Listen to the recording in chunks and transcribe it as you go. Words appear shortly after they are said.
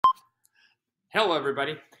Hello,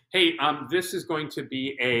 everybody. Hey, this is going to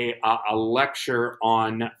be a lecture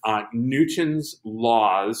on Newton's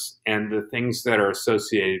laws and the things that are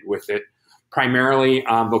associated with it, primarily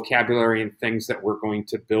vocabulary and things that we're going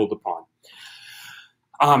to build upon.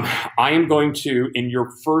 I am going to, in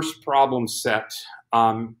your first problem set,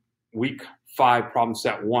 week 5, problem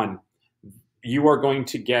set 1, you are going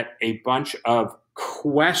to get a bunch of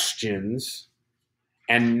questions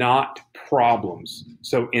and not problems.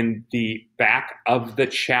 So in the back of the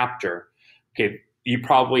chapter, okay, you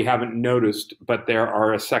probably haven't noticed, but there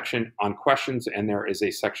are a section on questions and there is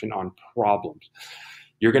a section on problems.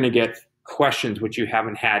 You're going to get questions which you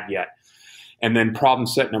haven't had yet. And then problem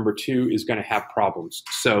set number 2 is going to have problems.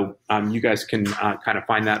 So you guys can kind of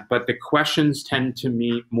find that. But the questions tend to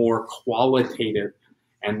be more qualitative,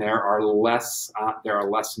 and there are less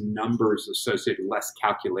numbers associated, less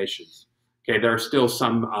calculations. Okay, there are still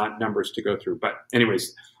some numbers to go through. But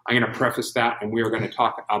anyways, I'm going to preface that, and we are going to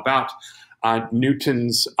talk about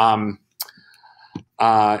Newton's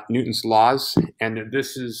laws. And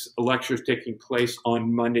this is a lecture taking place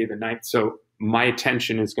on Monday the 9th. So my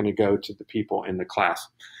attention is going to go to the people in the class.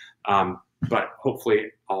 But hopefully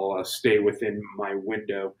I'll stay within my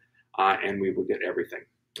window and we will get everything.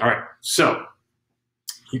 All right, so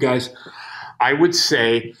you guys, I would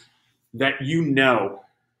say that you know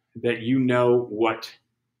what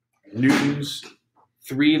Newton's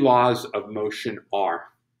 3 laws of motion are.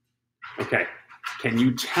 Okay, can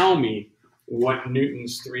you tell me what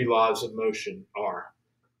Newton's 3 laws of motion are?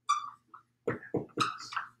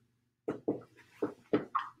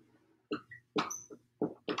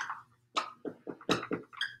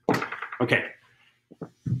 Okay,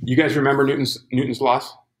 you guys remember Newton's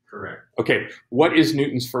laws? Correct. Okay, what is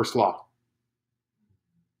Newton's first law?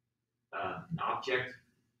 An object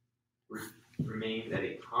remains at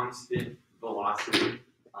a constant velocity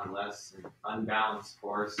unless an unbalanced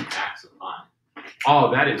force acts upon it.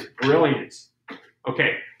 Oh, that is brilliant.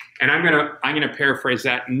 Okay, and I'm gonna paraphrase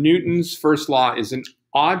that. Newton's first law is an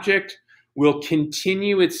object will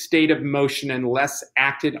continue its state of motion unless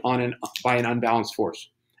acted on by an unbalanced force.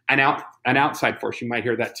 An outside force, you might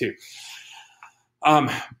hear that too.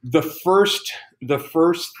 The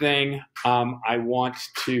first thing I want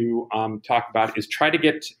to talk about is try to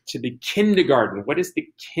get to the kindergarten. What is the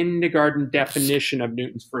kindergarten definition of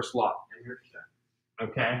Newton's first law? Inertia.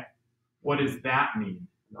 Okay. What does that mean?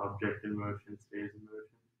 An object in motion stays in motion.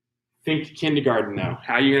 Think kindergarten now.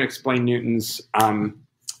 How are you going to explain Newton's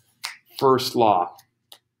first law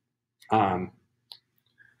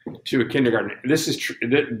to a kindergarten? This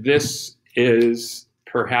is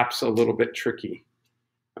perhaps a little bit tricky.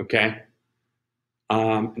 Okay.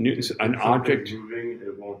 Newton's an object Moving,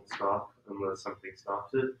 it won't stop unless something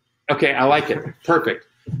stops it. Okay, I like it. Perfect.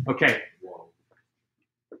 Okay. Whoa.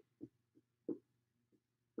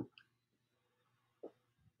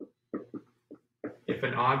 If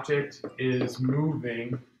an object is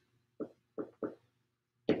moving,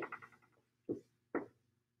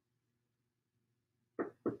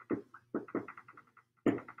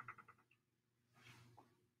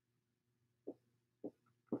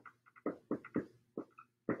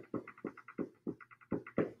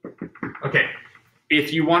 okay.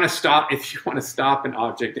 If you want to stop an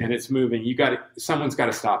object and it's moving, someone's got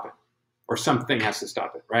to stop it, or something has to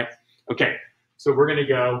stop it, right? Okay. So we're going to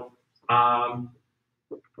go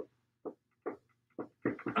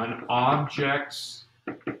an object's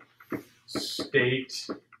state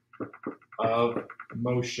of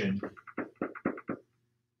motion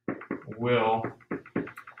will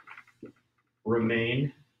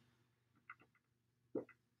remain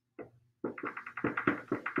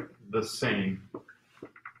the same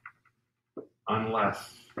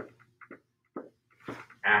unless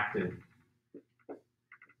acted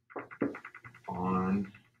on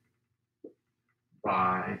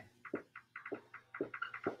by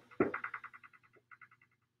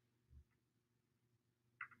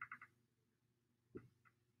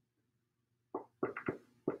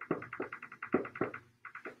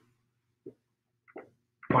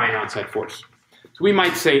an outside force. So we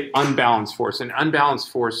might say unbalanced force. An unbalanced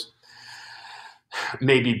force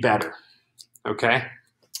may be better. Okay?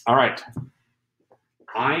 All right.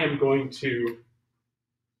 I'm going to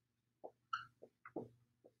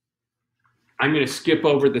skip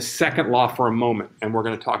over the second law for a moment, and we're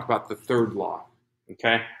going to talk about the third law.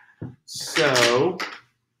 Okay? So,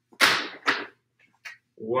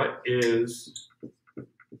 what is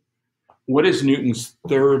Newton's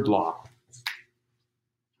third law?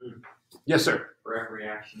 Yes, sir. For every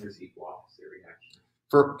action, there's equal opposite reaction.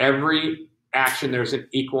 For every action, there's an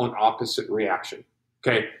equal and opposite reaction.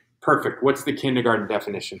 Okay, perfect. What's the kindergarten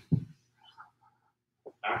definition?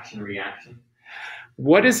 Action reaction.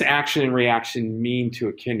 What does action and reaction mean to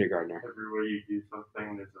a kindergartner? Everywhere you do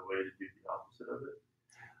something, there's a way to do the opposite of it.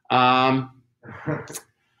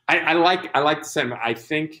 I like the sentiment. I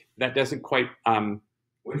think that doesn't quite. When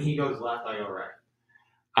he goes left, I go right.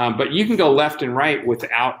 But you can go left and right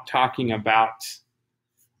without talking about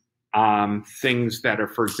things that are,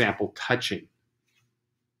 for example, touching.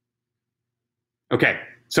 Okay,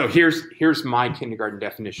 so here's my kindergarten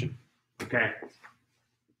definition. Okay,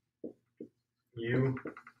 you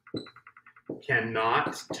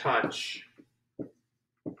cannot touch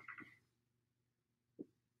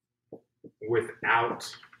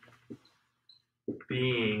without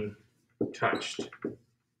being touched.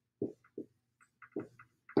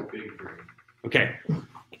 Big brain. Okay,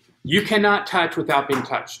 you cannot touch without being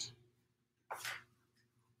touched.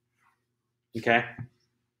 Okay.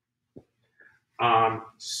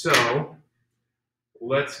 So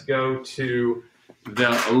let's go to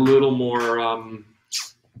a little more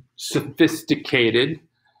sophisticated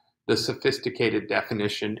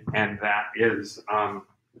definition, and that is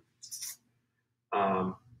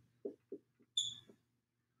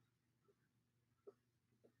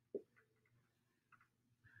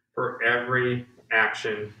for every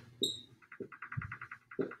action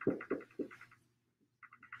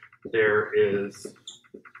there is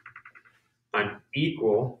an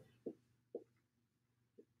equal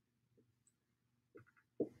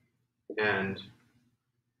and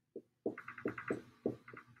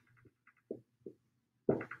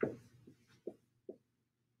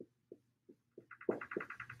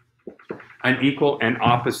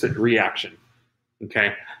opposite reaction.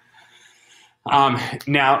 Okay.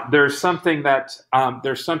 Now there's something that's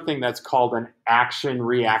called an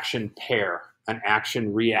action-reaction pair. An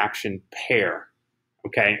action-reaction pair.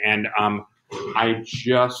 Okay, and I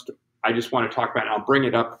just want to talk about it. I'll bring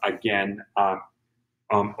it up again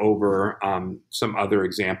over some other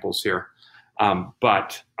examples here,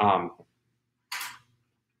 but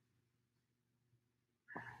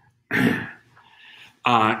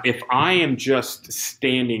if I am just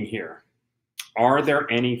standing here, are there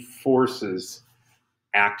any forces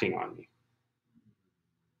acting on me?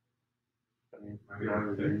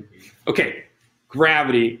 Okay,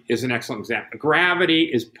 gravity is an excellent example. Gravity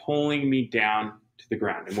is pulling me down to the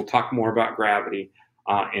ground, and we'll talk more about gravity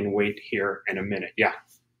and weight here in a minute. Yeah.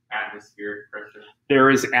 Atmospheric pressure. There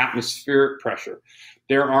is atmospheric pressure.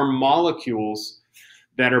 There are molecules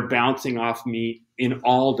that are bouncing off me in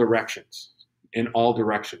all directions,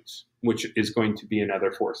 which is going to be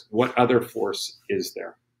another force. What other force is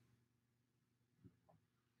there?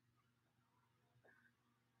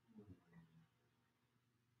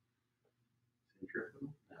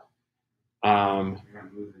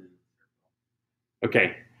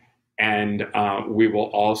 Okay, and we'll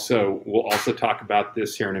also talk about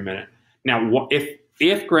this here in a minute. Now,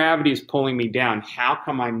 if gravity is pulling me down, how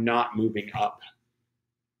come I'm not moving up?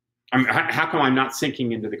 How come I'm not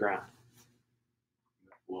sinking into the ground?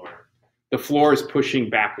 The floor is pushing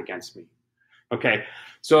back against me. Okay,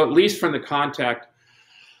 so at least from the contact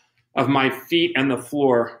of my feet and the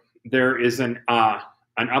floor, there is an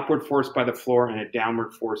upward force by the floor and a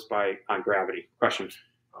downward force by gravity. Questions?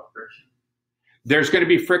 Friction. There's going to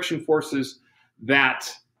be friction forces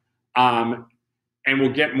that, and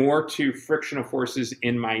we'll get more to frictional forces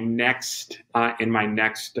in my next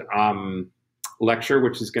lecture,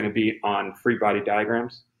 which is going to be on free body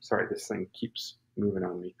diagrams. Sorry, this thing keeps moving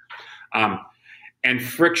on me. And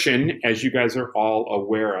friction, as you guys are all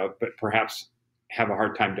aware of, but perhaps have a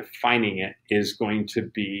hard time defining it, is going to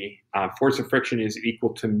be force of friction is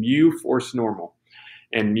equal to mu force normal.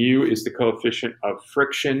 And mu is the coefficient of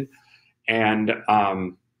friction, and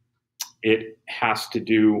it has to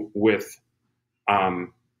do with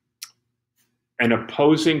an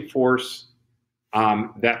opposing force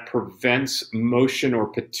that prevents motion or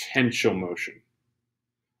potential motion.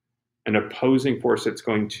 An opposing force that's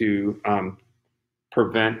going to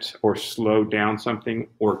prevent or slow down something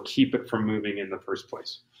or keep it from moving in the first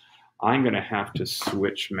place. I'm going to have to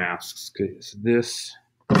switch masks because this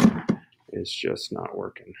is just not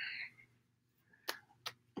working.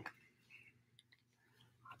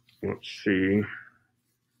 Let's see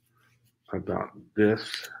about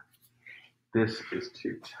this. This is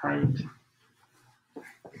too tight.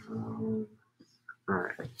 All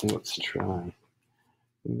right, let's try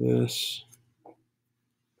this.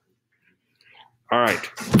 All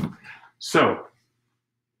right, so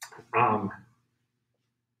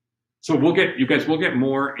we'll get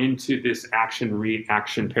more into this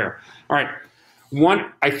action-reaction pair. All right,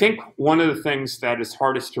 I think one of the things that is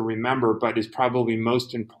hardest to remember, but is probably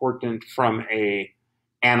most important from a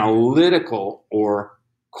analytical or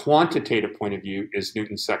quantitative point of view is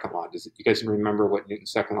Newton's second law. You guys remember what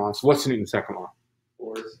Newton's second law is? What's Newton's second law?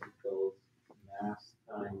 Force equals mass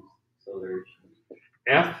times acceleration.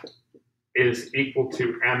 F is equal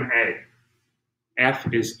to ma.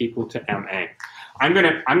 F is equal to ma. I'm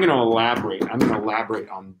gonna elaborate. I'm gonna elaborate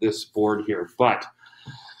on this board here. But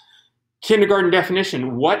kindergarten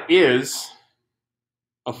definition: what is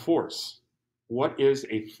a force? What is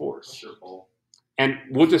a force? Push or pull. And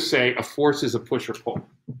we'll just say a force is a push or pull.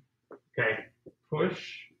 Okay,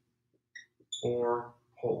 push or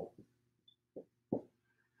pull.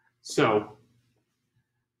 So,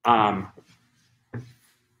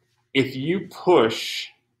 if you push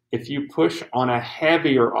on a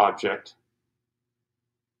heavier object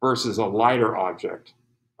versus a lighter object,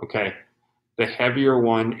 okay, the heavier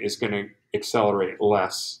one is going to accelerate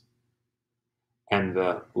less, and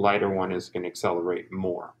the lighter one is going to accelerate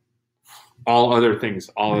more. All other things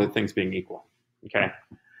being equal. Okay,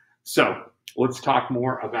 so let's talk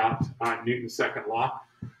more about Newton's second law,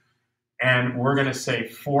 and we're going to say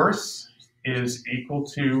force is equal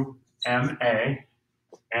to ma,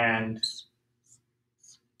 and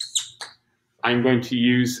I'm going to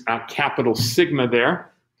use capital sigma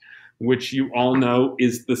there, which you all know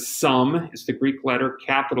is the sum. It's the Greek letter.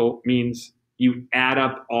 Capital means you add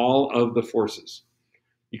up all of the forces.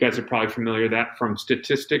 You guys are probably familiar with that from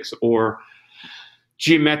statistics or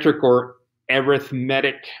geometric or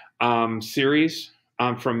arithmetic series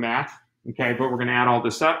from math. Okay, but we're going to add all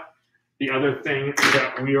this up. The other thing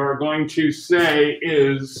that we are going to say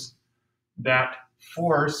is that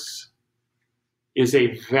force is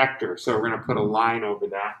a vector. So we're going to put a line over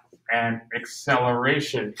that. And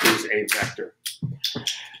acceleration is a vector.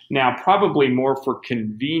 Now, probably more for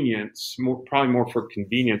convenience,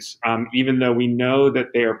 even though we know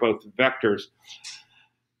that they are both vectors.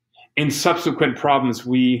 In subsequent problems,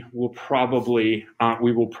 we will probably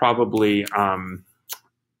leave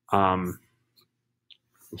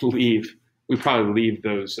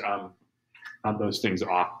those things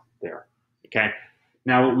off there. Okay.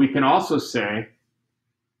 Now, what we can also say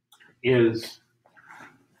is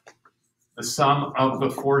the sum of the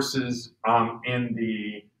forces in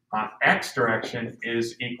the x direction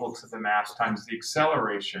is equal to the mass times the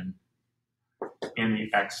acceleration in the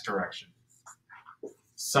x direction.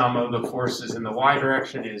 Sum of the forces in the y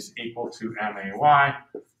direction is equal to may.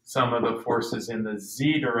 Sum of the forces in the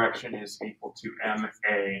z direction is equal to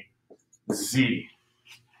maz.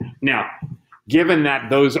 Now, given that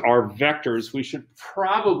those are vectors, we should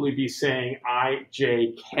probably be saying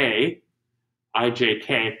ijk,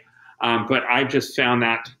 but I just found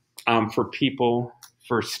that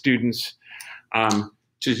for students,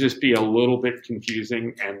 to just be a little bit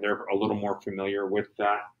confusing, and they're a little more familiar with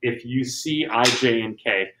that. If you see I, J, and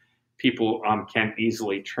K, people can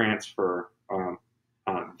easily transfer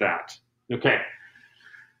that. Okay.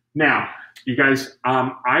 Now, you guys,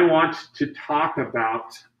 I want to talk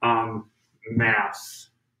about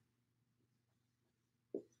mass.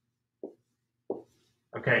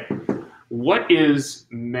 Okay. What is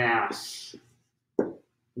mass?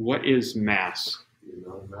 What is mass? The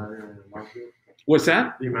amount of matter in an object. What's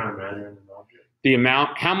that? The amount of matter in an object. The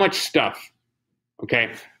amount, how much stuff,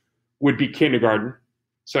 okay, would be kindergarten.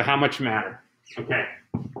 So how much matter? Okay.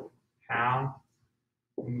 How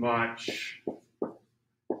much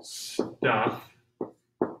stuff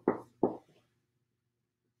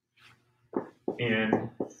in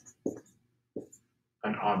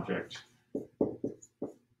an object?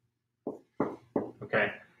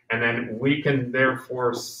 Okay. And then we can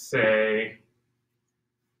therefore say,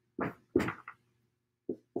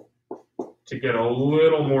 to get a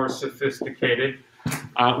little more sophisticated,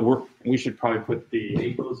 we should probably put It the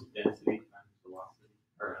equals density times velocity,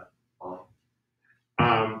 or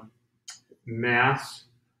volume. mass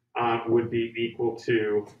would be equal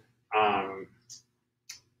to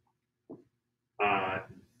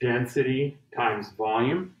density times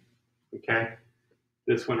volume. Okay,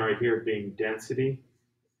 this one right here being density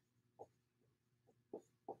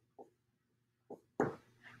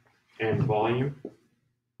and volume.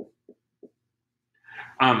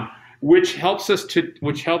 Which helps us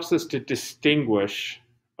to distinguish,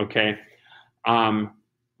 okay,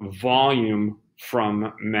 volume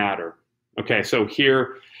from matter. Okay, so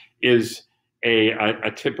here is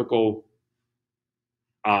a typical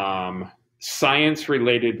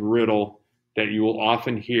science-related riddle that you will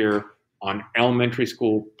often hear on elementary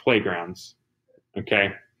school playgrounds.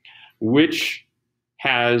 Okay, which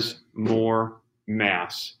has more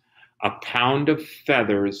mass, a pound of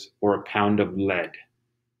feathers or a pound of lead?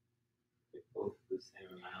 Both the same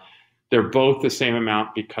amount. They're both the same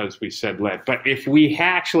amount because we said lead. But if we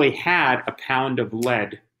actually had a pound of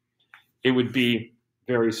lead, it would be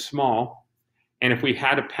very small. And if we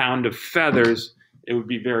had a pound of feathers, it would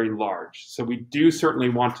be very large. So we do certainly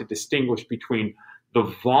want to distinguish between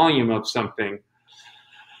the volume of something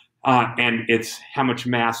and it's how much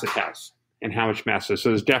mass it has and how much mass it is. So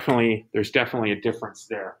there's definitely a difference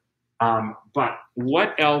there. But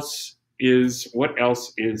what else is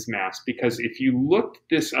mass? Because if you looked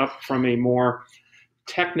this up from a more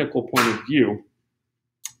technical point of view,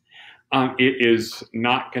 it is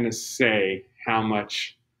not going to say how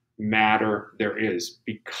much matter there is,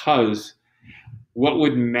 because what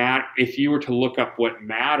would matter if you were to look up what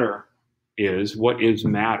matter is? What is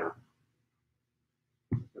matter?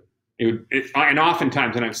 And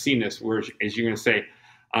oftentimes, and I've seen this, where is you're going to say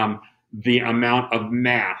the amount of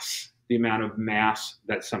mass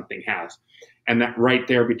that something has, and that right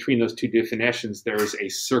there between those two definitions, there is a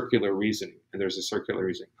circular reasoning,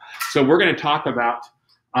 So we're going to talk about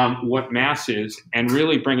what mass is and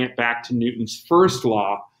really bring it back to Newton's first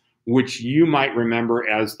law, which you might remember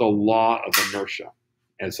as the law of inertia.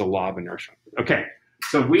 Okay,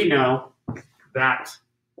 so we know that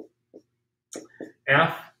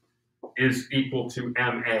F is equal to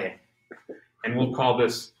ma, and we'll call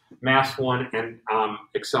this mass 1 and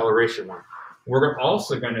acceleration 1. We're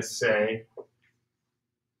also going to say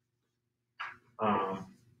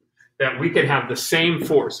that we could have the same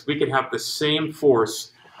force. We could have the same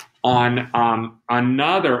force on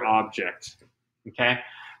another object. Okay.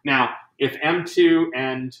 Now, if M2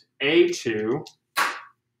 and A2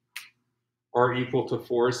 are equal to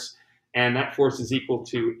force, and that force is equal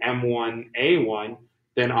to M1A1,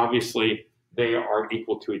 then obviously they are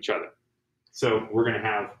equal to each other. So we're going to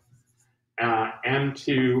have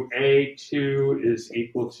M2A2 is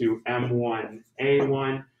equal to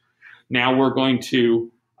M1A1. Now we're going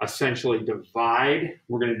to essentially divide.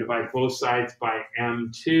 We're going to divide both sides by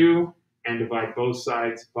M2 and divide both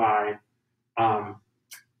sides by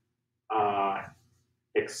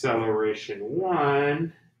acceleration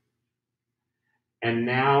 1. And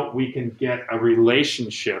now we can get a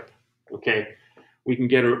relationship, okay? We can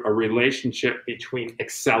get a relationship between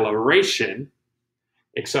acceleration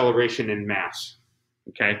and mass,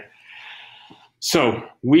 okay? So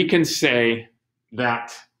we can say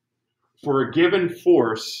that for a given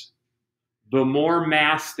force, the more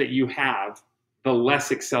mass that you have, the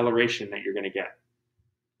less acceleration that you're going to get.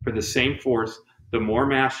 For the same force, the more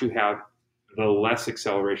mass you have, the less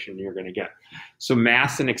acceleration you're going to get. So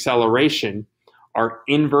mass and acceleration are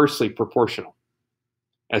inversely proportional.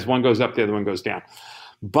 As one goes up, the other one goes down.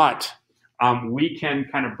 But we can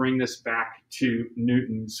kind of bring this back to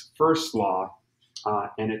Newton's first law,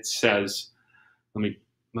 and it says, let me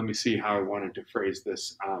see how I wanted to phrase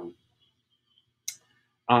this.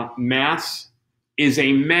 Mass is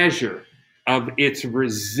a measure of its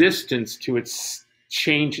resistance to its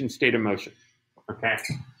change in state of motion. Okay,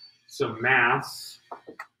 so mass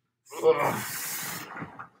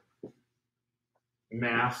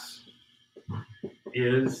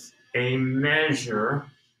is a measure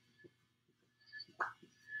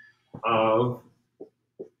of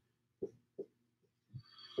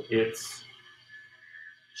its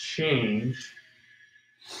change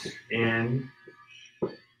in,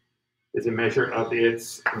 is a measure of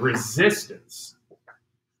its resistance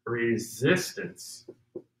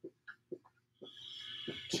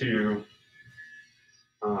to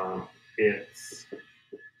its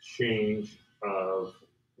change of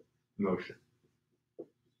motion.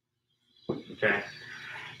 Okay,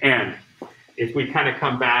 and if we kind of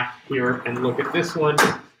come back here and look at this one,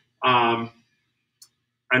 an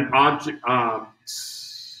object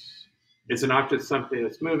is an object something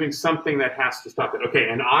that's moving, something that has to stop it. Okay,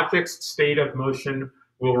 an object's state of motion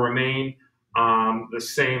will remain the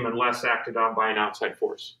same unless acted on by an outside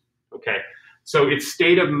force. Okay, so its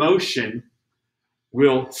state of motion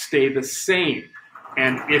will stay the same.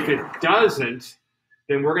 And if it doesn't,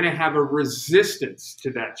 then we're going to have a resistance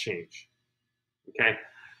to that change. Okay,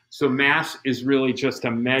 so mass is really just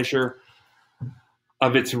a measure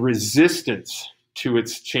of its resistance to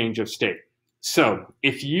its change of state. So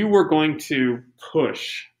if you were going to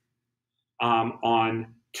push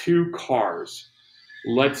on two cars,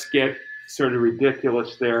 let's get sort of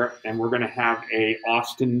ridiculous there, and we're going to have a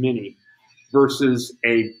Austin Mini versus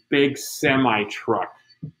a big semi truck,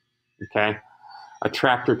 okay, a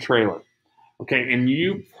tractor trailer, okay, and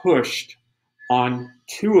you pushed on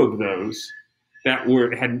two of those that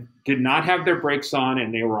did not have their brakes on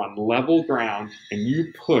and they were on level ground, and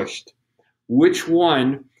you pushed. Which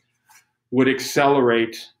one would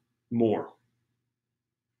accelerate more?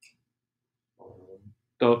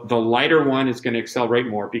 The lighter one is going to accelerate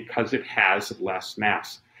more because it has less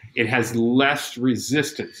mass. It has less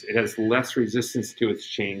resistance. It has less resistance to its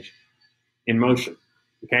change in motion.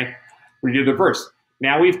 Okay, we do the reverse.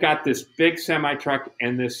 Now we've got this big semi-truck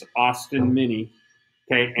and this Austin Mini,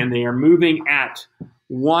 okay, and they are moving at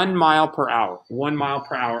 1 mile per hour, 1 mile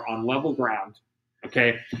per hour on level ground,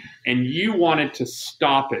 okay, and you wanted to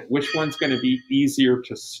stop it. Which one's going to be easier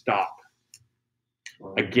to stop?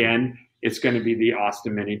 Again, it's going to be the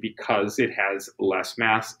Austin Mini because it has less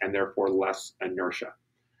mass and therefore less inertia.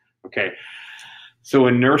 Okay, so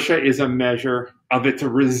inertia is a measure of its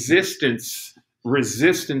resistance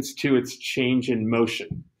to its change in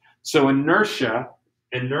motion. So inertia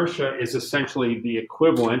is essentially the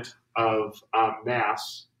equivalent of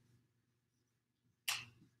mass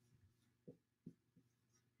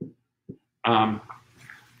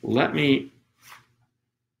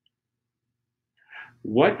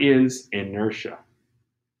what is inertia?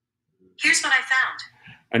 Here's what I found.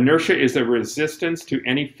 Inertia is a resistance to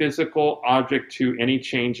any physical object to any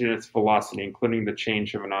change in its velocity, including the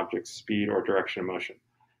change of an object's speed or direction of motion.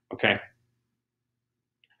 Okay.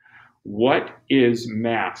 What is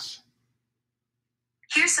mass?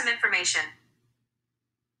 Here's some information.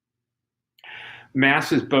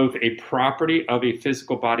 Mass is both a property of a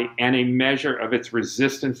physical body and a measure of its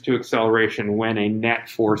resistance to acceleration when a net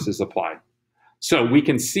force is applied. So we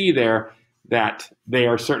can see there that they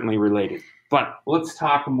are certainly related. But let's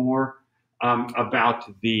talk more about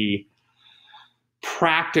the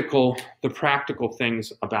practical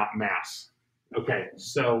things about mass. Okay,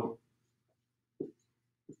 so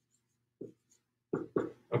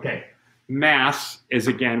mass is,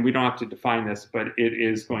 again, we don't have to define this, but it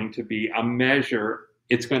is going to be a measure.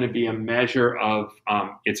 It's going to be a measure of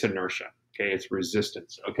its inertia. Okay, its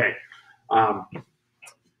resistance. Okay,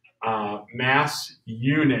 mass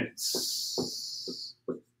units.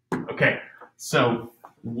 Okay. So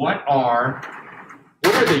what are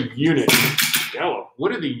the units?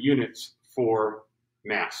 What are the units for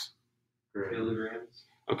mass? Kilograms.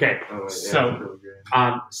 Okay, Oh, wait, so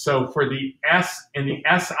yeah, so for the S in the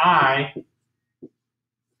SI,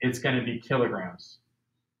 it's going to be kilograms.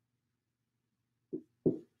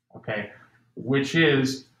 Okay, which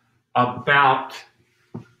is about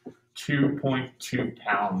 2.2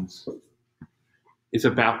 pounds. It's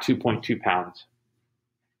about 2.2 pounds.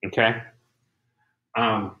 Okay.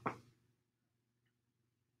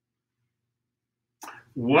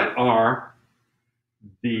 What are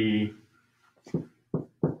the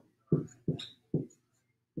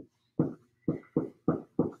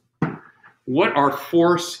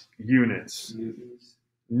force units?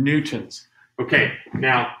 Newtons. Okay,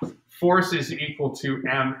 now force is equal to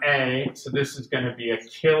MA, so this is going to be a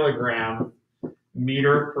kilogram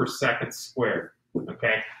meter per second squared.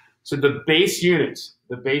 Okay, so the base units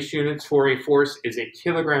for a force is a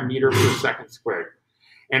kilogram meter per second squared.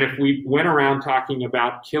 And if we went around talking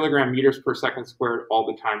about kilogram meters per second squared all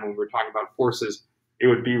the time when we're talking about forces, it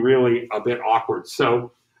would be really a bit awkward.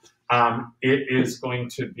 So it is going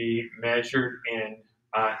to be measured in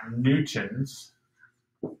newtons,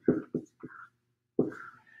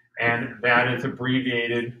 and that is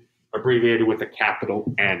abbreviated with a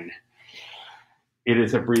capital N. It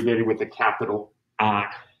is abbreviated with a capital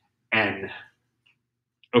N.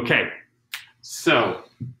 Okay, so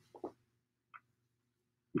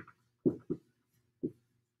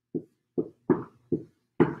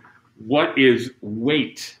what is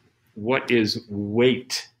weight? What is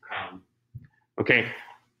weight? Okay,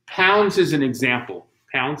 pounds is an example.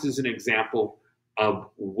 Pounds is an example of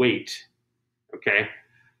weight. Okay,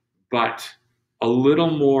 but a little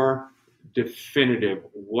more definitive.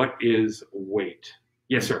 What is weight?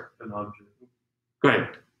 Yes, sir. An object. Go ahead.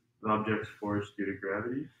 An object's force due to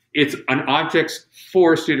gravity. It's an object's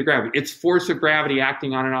force due to gravity. It's force of gravity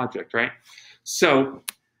acting on an object, right? So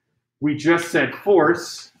we just said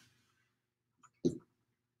force.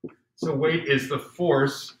 So weight is the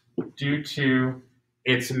force due to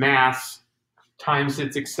its mass times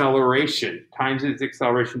its acceleration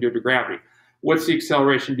due to gravity. What's the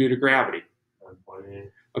acceleration due to gravity?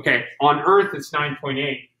 9.8. Okay, on Earth it's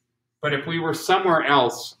 9.8, but if we were somewhere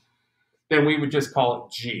else, then we would just call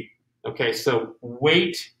it G. Okay, so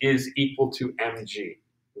weight is equal to mg.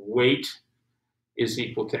 Weight is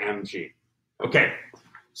equal to mg. Okay,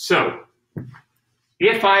 so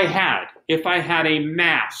if I had a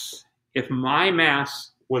mass, if my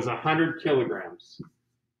mass was 100 kilograms,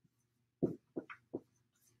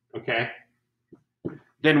 okay,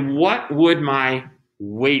 then what would my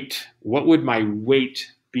weight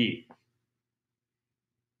be?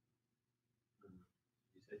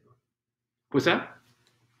 What's that?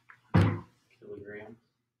 Kilograms.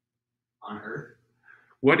 on Earth?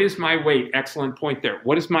 What is my weight? Excellent point there.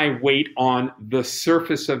 What is my weight on the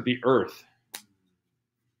surface of the Earth?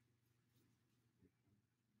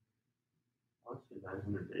 I'll say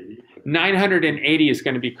 980. 980 is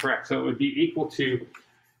going to be correct. So it would be equal to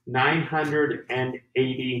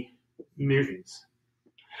 980 newtons.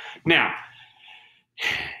 Now,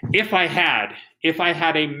 if I had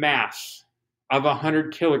a mass of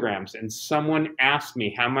 100 kilograms and someone asked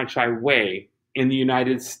me how much I weigh in the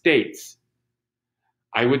United States,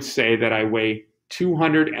 I would say that I weigh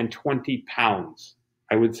 220 pounds.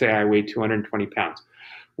 I would say I weigh 220 pounds,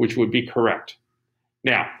 which would be correct.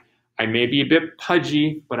 Now, I may be a bit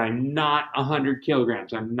pudgy, but I'm not 100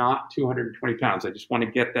 kilograms. I'm not 220 pounds. I just want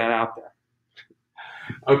to get that out there.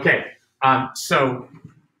 Okay, so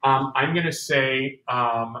I'm going to say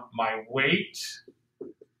my weight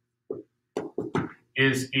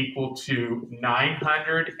is equal to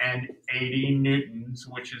 980 newtons,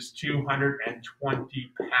 which is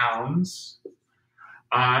 220 pounds.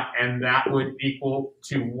 And that would equal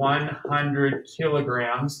to 100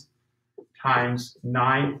 kilograms times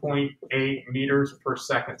 9.8 meters per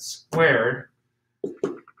second squared.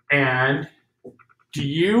 And do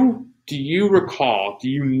you recall, do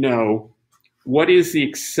you know, what is the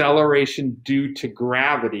acceleration due to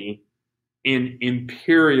gravity in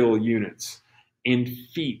imperial units? In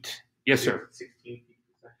feet. Yes, sir. 16 feet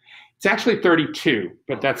per second. It's actually 32,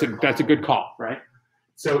 but that's a good call, right?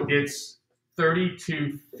 So it's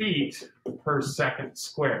 32 feet per second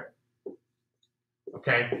squared.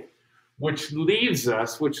 Okay, which leaves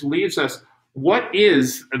us. What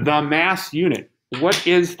is the mass unit? What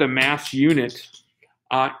is the mass unit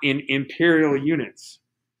in imperial units?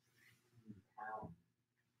 Pound.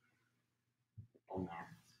 Oh,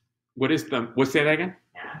 mass. What's that again?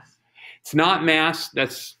 Mass? It's not mass.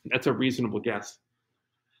 That's a reasonable guess.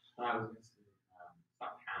 I was going to say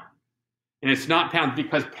not pound. And it's not pounds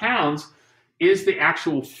because pounds is the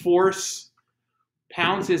actual force.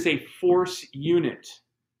 Pounds is a force unit.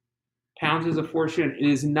 Pounds is a force unit. It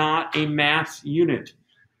is not a mass unit.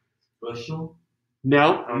 Bushel?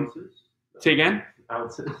 No. Ounces? Say again?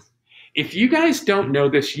 Ounces? If you guys don't know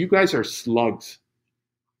this, you guys are slugs.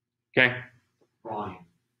 Okay? Volume.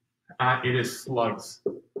 It is slugs.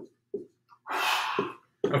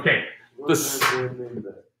 Okay. A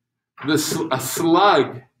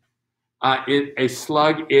slug. A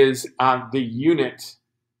slug is the unit,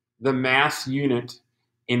 the mass unit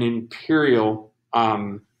in the imperial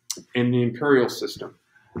system.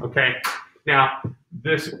 Okay. Now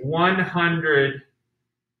this 100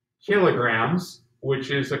 kilograms, which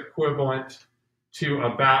is equivalent to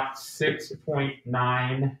about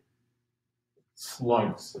 6.9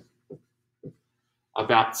 slugs.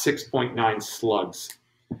 About 6.9 slugs.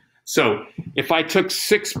 So if I took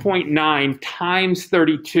 6.9 times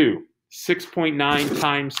 32, 6.9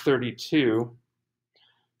 times 32,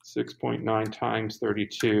 6.9 times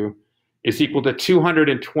 32 is equal to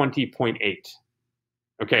 220.8.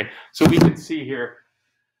 Okay, so we can see here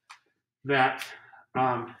that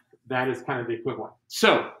that is kind of the equivalent.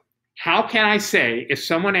 So how can I say, if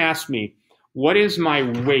someone asked me, what is my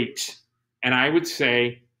weight? And I would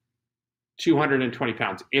say 220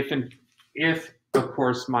 pounds. If of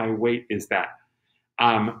course my weight is that.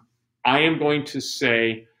 I am going to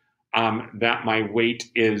say that my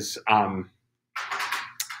weight is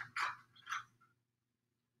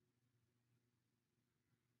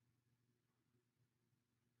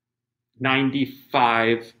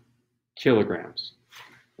 95 kilograms.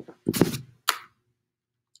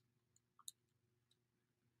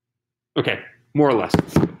 Okay, more or less.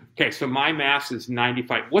 Okay, so my mass is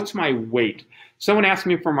 95. What's my weight? Someone asked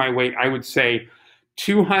me for my weight, I would say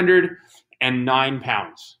 209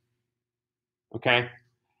 pounds. Okay?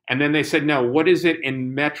 And then they said, no, what is it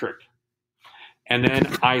in metric? And then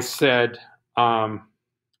I said, and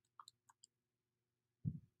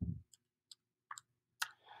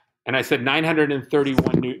I said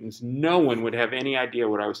 931 newtons. No one would have any idea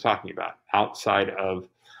what I was talking about outside of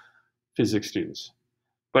physics students.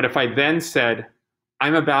 But if I then said,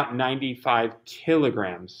 I'm about 95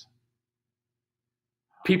 kilograms,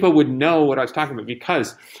 people would know what I was talking about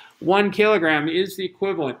because 1 kilogram is the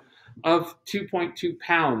equivalent of 2.2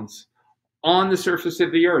 pounds on the surface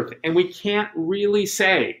of the earth. And we can't really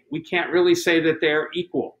say that they're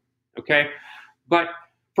equal, okay? But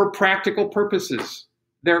for practical purposes,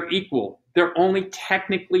 they're equal. They're only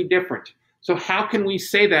technically different. So how can we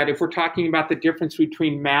say that if we're talking about the difference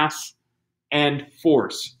between mass and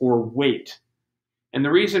force or weight? And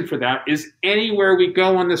the reason for that is anywhere we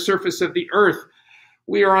go on the surface of the earth,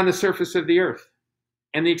 we are on the surface of the earth.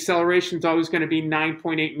 and the acceleration is always going to be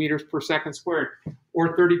 9.8 meters per second squared,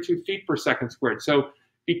 or 32 feet per second squared. So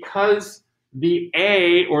because the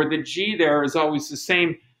A or the G there is always the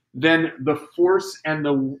same, then the force and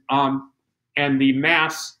the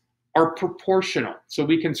mass are proportional. So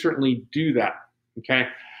we can certainly do that, okay?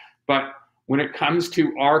 But when it comes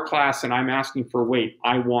to our class and I'm asking for weight,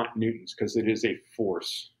 I want newtons because it is a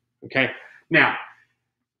force, okay? Now,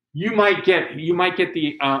 you might get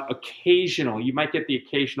the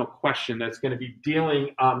occasional question that's going to be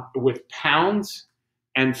dealing with pounds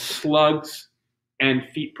and slugs and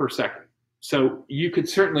feet per second. So you could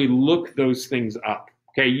certainly look those things up.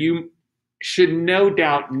 Okay, you should no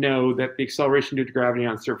doubt know that the acceleration due to gravity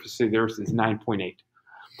on the surface of the Earth is 9.8,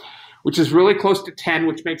 which is really close to 10,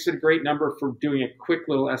 which makes it a great number for doing a quick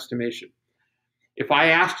little estimation. If I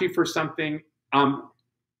asked you for something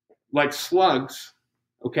like slugs,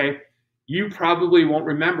 okay, you probably won't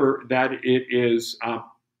remember that it is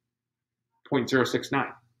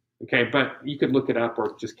 0.069. Okay, but you could look it up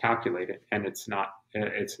or just calculate it, and it's not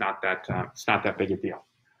that big a deal.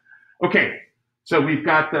 Okay, so we've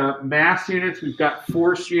got the mass units, we've got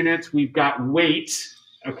force units, we've got weight.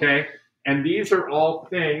 Okay, and these are all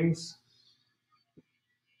things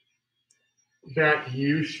that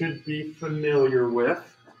you should be familiar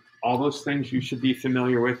with. All those things you should be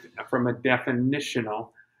familiar with from a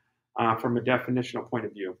definitional point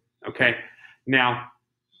of view. Okay, now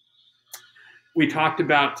we talked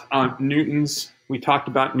about Newton's. We talked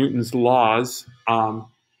about Newton's laws,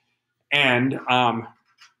 and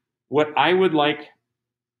what I would like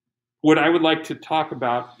to talk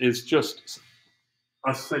about is just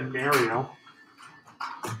a scenario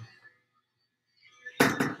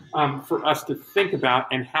for us to think about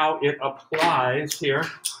and how it applies here.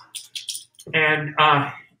 And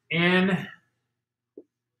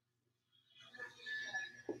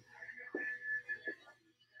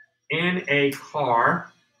in a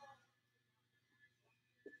car,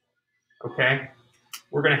 okay,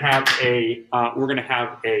 we're going to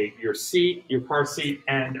have your seat, your car seat,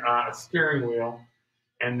 and a steering wheel,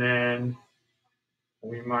 and then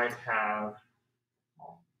we might have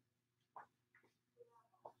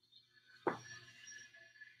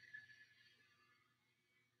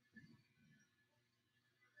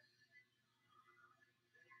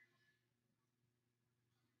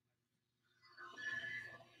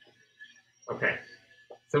okay.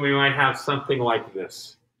 So we might have something like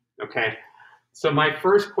this. Okay. So my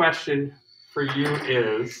first question for you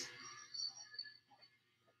is,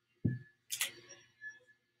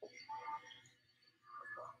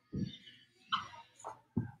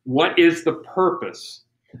 what is the purpose?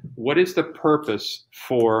 What is the purpose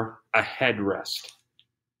for a headrest?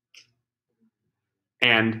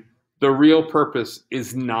 And the real purpose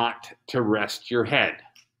is not to rest your head,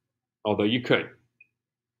 although you could.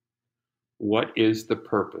 What is the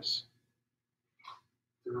purpose?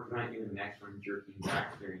 To prevent your neck from jerking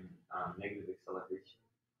back during negative acceleration.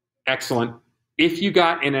 Excellent. If you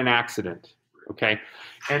got in an accident, okay,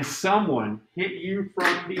 and someone hit you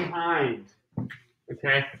from behind,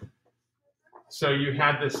 okay, so you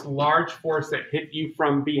had this large force that hit you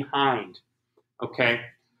from behind, okay,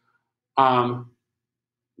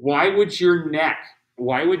 why would your neck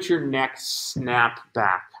snap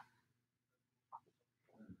back?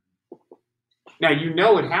 Now, you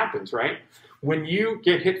know it happens, right? When you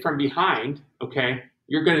get hit from behind, okay,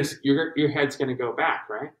 your head's gonna go back,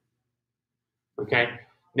 right? Okay,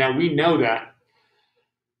 now we know that,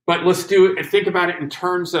 but let's do it and think about it in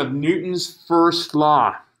terms of Newton's first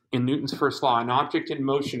law. In Newton's first law, an object in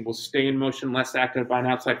motion will stay in motion unless acted by an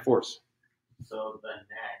outside force. So the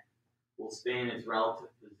neck will stay in its relative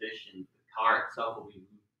position. The car itself will be moved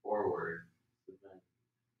forward.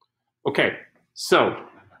 Okay, so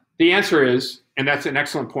the answer is, and that's an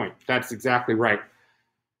excellent point. That's exactly right.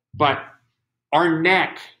 But our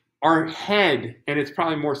neck, our head, and it's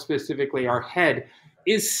probably more specifically our head,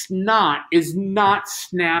 is not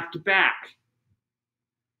snapped back.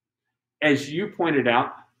 As you pointed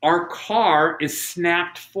out, our car is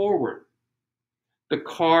snapped forward. The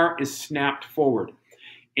car is snapped forward.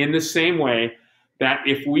 In the same way that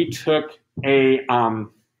if we took a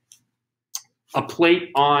plate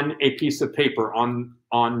on a piece of paper on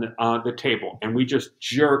the table, and we just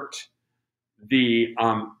jerked the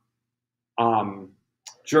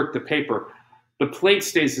paper, the plate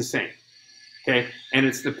stays the same, okay? And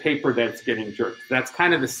it's the paper that's getting jerked. That's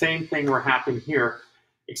kind of the same thing we're happening here,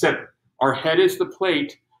 except our head is the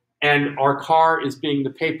plate and our car is being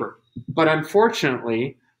the paper. But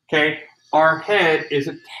unfortunately, okay, our head is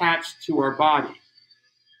attached to our body.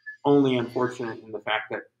 Only unfortunate in the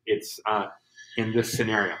fact that it's in this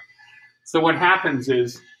scenario. So what happens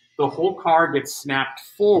is the whole car gets snapped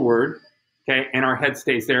forward, okay, and our head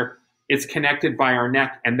stays there. It's connected by our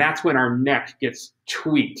neck, and that's when our neck gets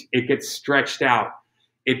tweaked. It gets stretched out.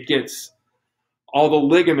 It gets all the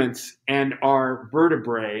ligaments and our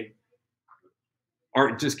vertebrae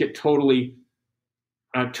just get totally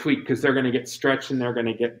tweaked because they're going to get stretched and they're going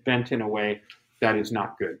to get bent in a way that is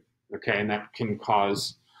not good, okay, and that can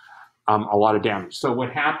cause a lot of damage. So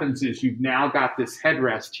what happens is you've now got this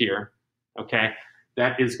headrest here, okay,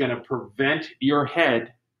 that is going to prevent your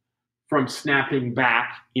head from snapping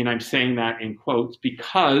back, and I'm saying that in quotes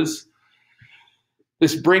because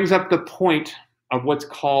this brings up the point of what's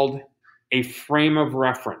called a frame of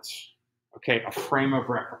reference, okay, a frame of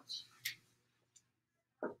reference.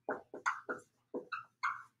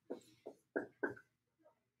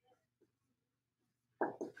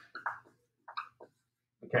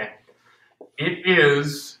 Okay, it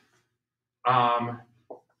is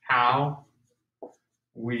how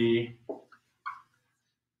we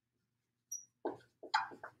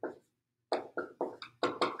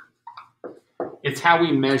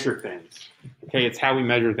measure things. Okay, it's how we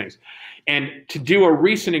measure things. And to do a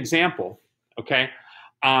recent example, okay,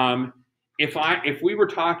 if we were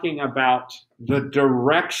talking about the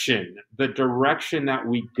direction that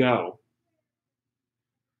we go,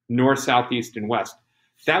 north, south, east, and west,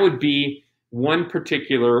 that would be one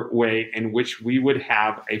particular way in which we would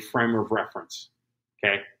have a frame of reference,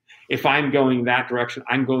 okay? If I'm going that direction,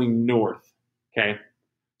 I'm going north, okay?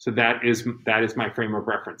 So that is my frame of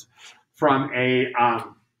reference. From a,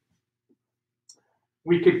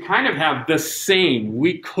 we could kind of have the same,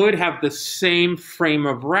 we could have the same frame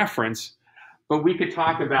of reference, but we could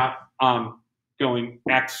talk about going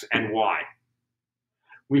X and Y.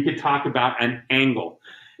 We could talk about an angle.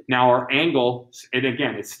 Now our angle, and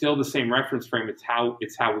again, it's still the same reference frame. It's how we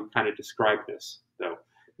kind of describe this, though.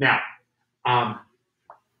 Now,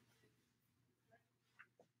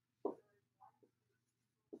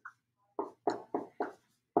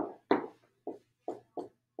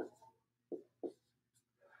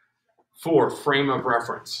 for frame of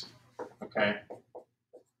reference, okay?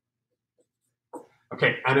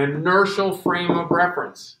 Okay, an inertial frame of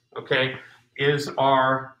reference, okay, is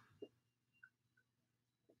our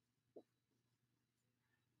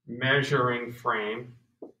measuring frame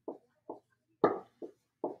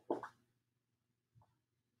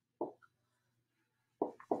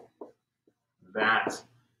that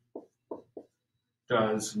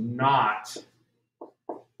does not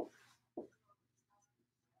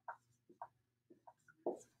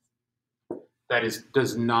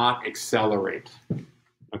does not accelerate,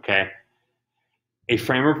 okay? A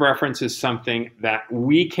frame of reference is something that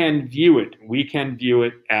we can view it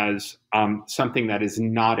as something that is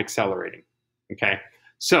not accelerating, okay?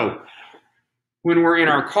 So when we're in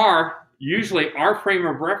our car, usually our frame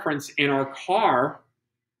of reference in our car,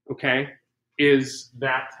 okay, is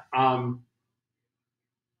that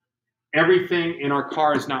everything in our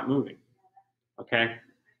car is not moving, okay?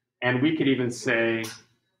 And we could even say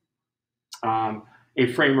a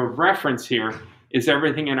frame of reference here is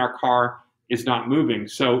everything in our car is not moving.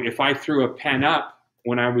 So if I threw a pen up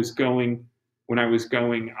when I was going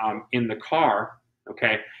in the car,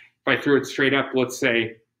 okay, if I threw it straight up, let's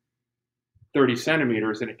say 30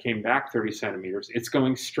 centimeters, and it came back 30 centimeters, it's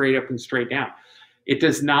going straight up and straight down. It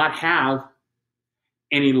does not have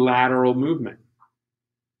any lateral movement.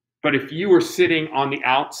 But if you were sitting on the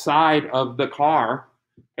outside of the car,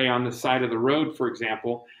 okay, on the side of the road, for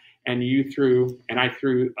example, and I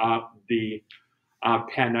threw the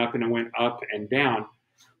pen up and it went up and down,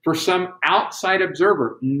 for some outside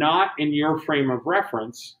observer, not in your frame of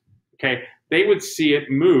reference, okay, they would see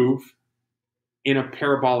it move in a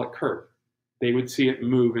parabolic curve. They would see it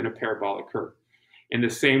move in a parabolic curve. In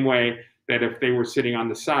the same way that if they were sitting on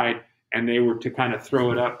the side and they were to kind of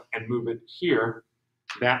throw it up and move it here,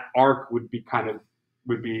 that arc would be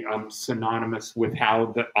synonymous with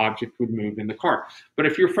how the object would move in the car. But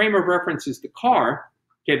if your frame of reference is the car,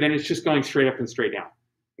 okay, then it's just going straight up and straight down,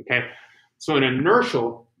 okay? So an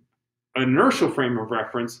inertial frame of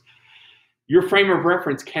reference, your frame of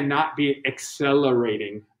reference cannot be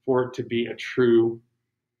accelerating for it to be a true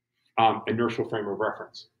inertial frame of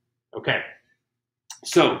reference, okay?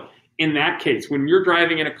 So in that case, when you're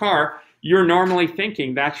driving in a car, you're normally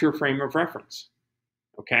thinking that's your frame of reference,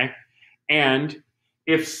 okay? And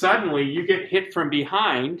if suddenly you get hit from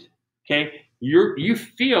behind, okay, you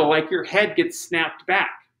feel like your head gets snapped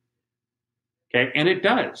back, okay, and it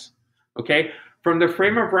does, okay? From the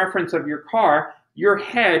frame of reference of your car, your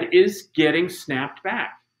head is getting snapped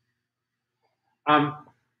back.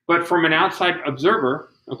 But from an outside observer,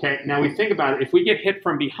 okay, now we think about it, if we get hit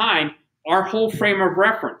from behind, our whole frame of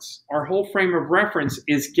reference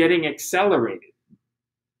is getting accelerated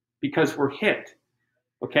because we're hit.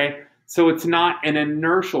 Okay, so it's not an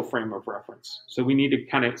inertial frame of reference. So we need to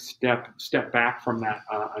kind of step back from that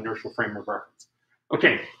inertial frame of reference.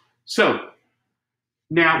 Okay, so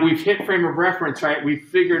now we've hit frame of reference, right? We've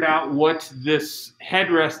figured out what this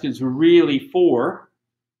headrest is really for.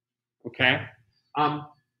 Okay,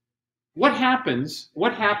 what happens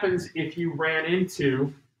if you ran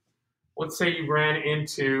into, let's say you ran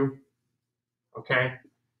into a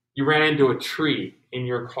tree in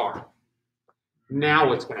your car. Now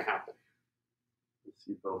what's going to happen? The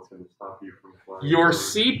seatbelt's going to stop you from flying. Your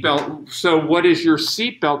seatbelt, so what is your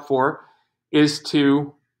seatbelt for?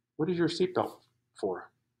 What is your seatbelt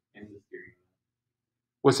for? And the steering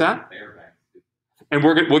What's that? wheel, airbags. And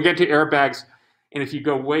we'll get to airbags. And if you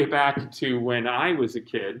go way back to when I was a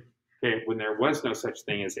kid, okay, when there was no such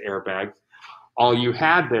thing as airbags, all you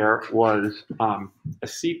had there was a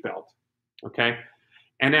seatbelt, okay?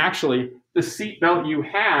 And actually, the seatbelt you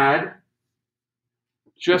had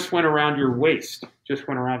just went around your waist,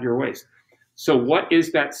 So what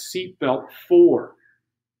is that seatbelt for?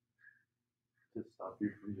 To stop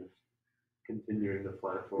you from just continuing to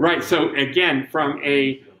fly forward. Right, so again, from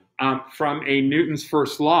a Newton's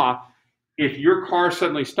first law, if your car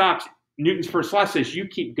suddenly stops, Newton's first law says you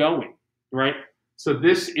keep going, right? So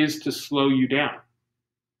this is to slow you down,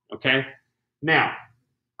 okay? Now,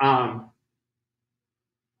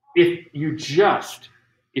 if you just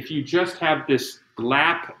have this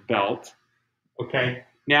lap belt, okay,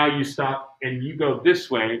 now you stop and you go this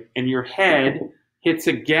way and your head hits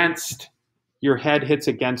against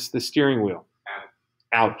the steering wheel.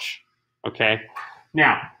 Ouch. Okay.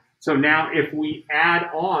 Now, so now if we add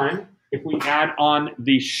on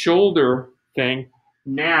the shoulder thing,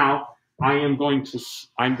 now I'm going to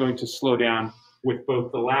slow down with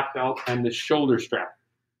both the lap belt and the shoulder strap.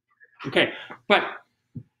 Okay, but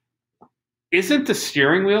isn't the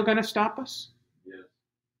steering wheel going to stop us? Yes.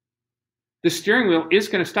 The steering wheel is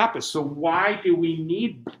going to stop us. So why do we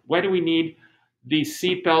need the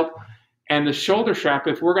seatbelt and the shoulder strap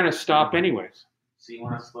if we're going to stop anyways? So you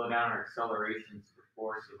want to slow down our accelerations, the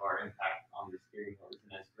force of our impact on the steering wheel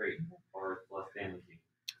isn't as great or it's less damaging.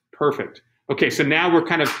 Perfect. Okay, so now we're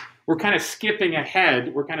kind of skipping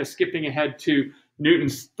ahead. We're kind of skipping ahead to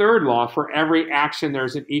Newton's third law. For every action,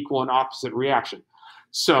 there's an equal and opposite reaction.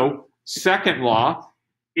 So, second law,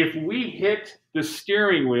 if we hit the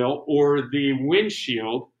steering wheel or the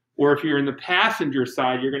windshield, or if you're in the passenger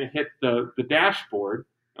side, you're going to hit the dashboard.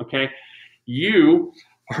 Okay, you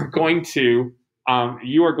are going to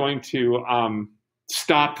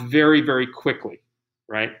stop very, very quickly,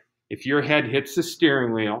 right? If your head hits the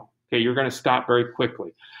steering wheel, okay, you're going to stop very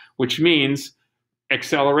quickly, which means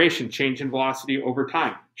acceleration, change in velocity over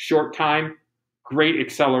time. Short time, great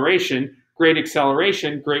acceleration, great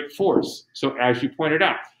force. So as you pointed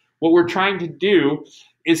out, what we're trying to do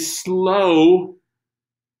is slow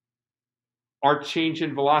our change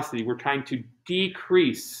in velocity. We're trying to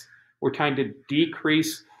decrease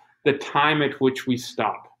the time at which we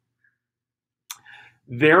stop,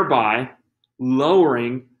 thereby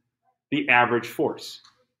lowering the average force.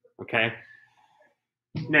 Okay.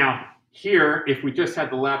 Now here, if we just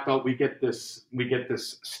had the lap belt, we get this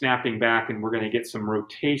snapping back, and we're going to get some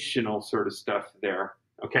rotational sort of stuff there.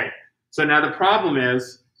 Okay. So now the problem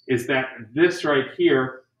is that this right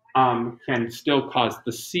here can still cause,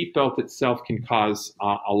 the seatbelt itself can cause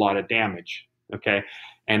a lot of damage. Okay.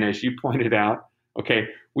 And as you pointed out, okay,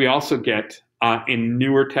 we also get in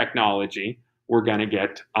newer technology, we're going to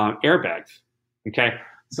get airbags. Okay.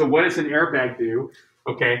 So what does an airbag do?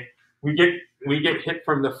 Okay, we get hit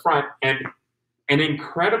from the front, and an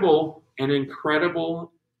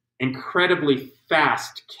incredibly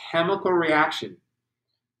fast chemical reaction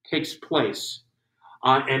takes place,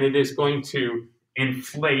 and it is going to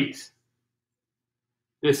inflate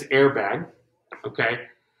this airbag. Okay,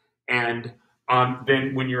 and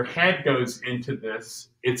then when your head goes into this,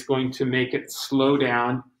 it's going to make it slow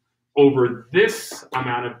down over this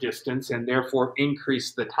amount of distance and therefore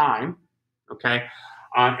increase the time, okay,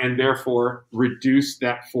 and therefore reduce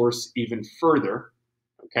that force even further,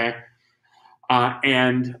 okay,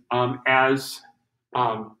 as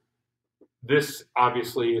this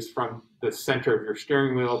obviously is from the center of your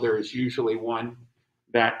steering wheel, there is usually one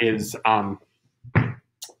that is on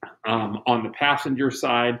the passenger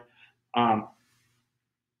side.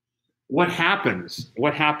 What happens?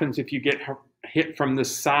 What happens if you get hit from the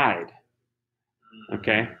side?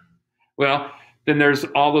 Okay, well, then there's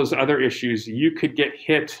all those other issues. You could get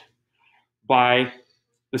hit by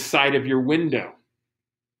the side of your window,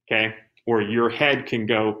 okay, or your head can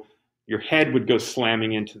go your head would go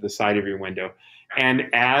slamming into the side of your window. And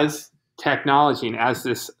as technology and as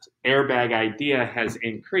this airbag idea has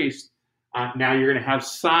increased, now you're going to have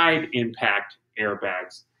side impact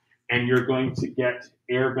airbags, and you're going to get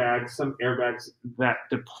airbags, some airbags that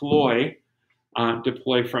deploy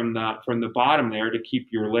from the bottom there to keep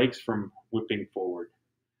your legs from whipping forward.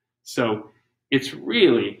 So it's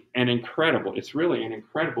really an incredible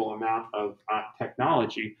amount of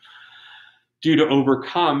technology due to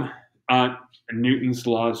overcome Newton's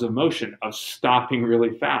laws of motion, of stopping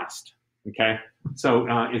really fast. Okay, so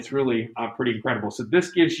it's really pretty incredible. So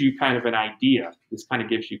this gives you kind of an idea. This kind of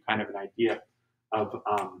gives you kind of an idea of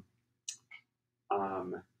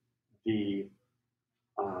the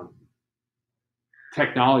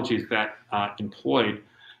technologies that employed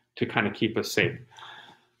to kind of keep us safe.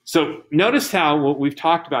 So notice how what we've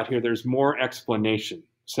talked about here, there's more explanation.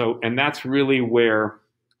 So, and that's really where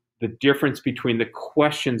the difference between the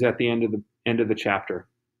questions at the end of the chapter,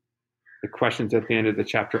 the questions at the end of the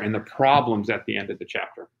chapter, and the problems at the end of the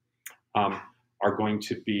chapter are going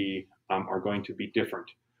to be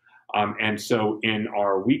different. And so in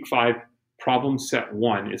our week 5 problem set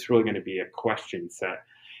 1, it's really going to be a question set,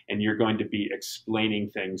 and you're going to be explaining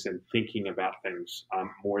things and thinking about things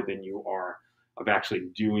more than you are of actually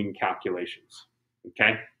doing calculations.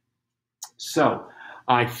 Okay, so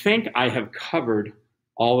I think I have covered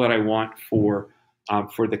all that I want for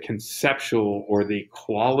the conceptual or the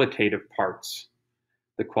qualitative parts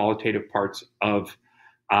of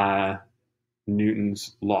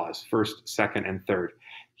Newton's laws, first, second, and third.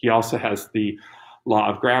 He also has the law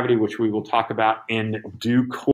of gravity, which we will talk about in due course.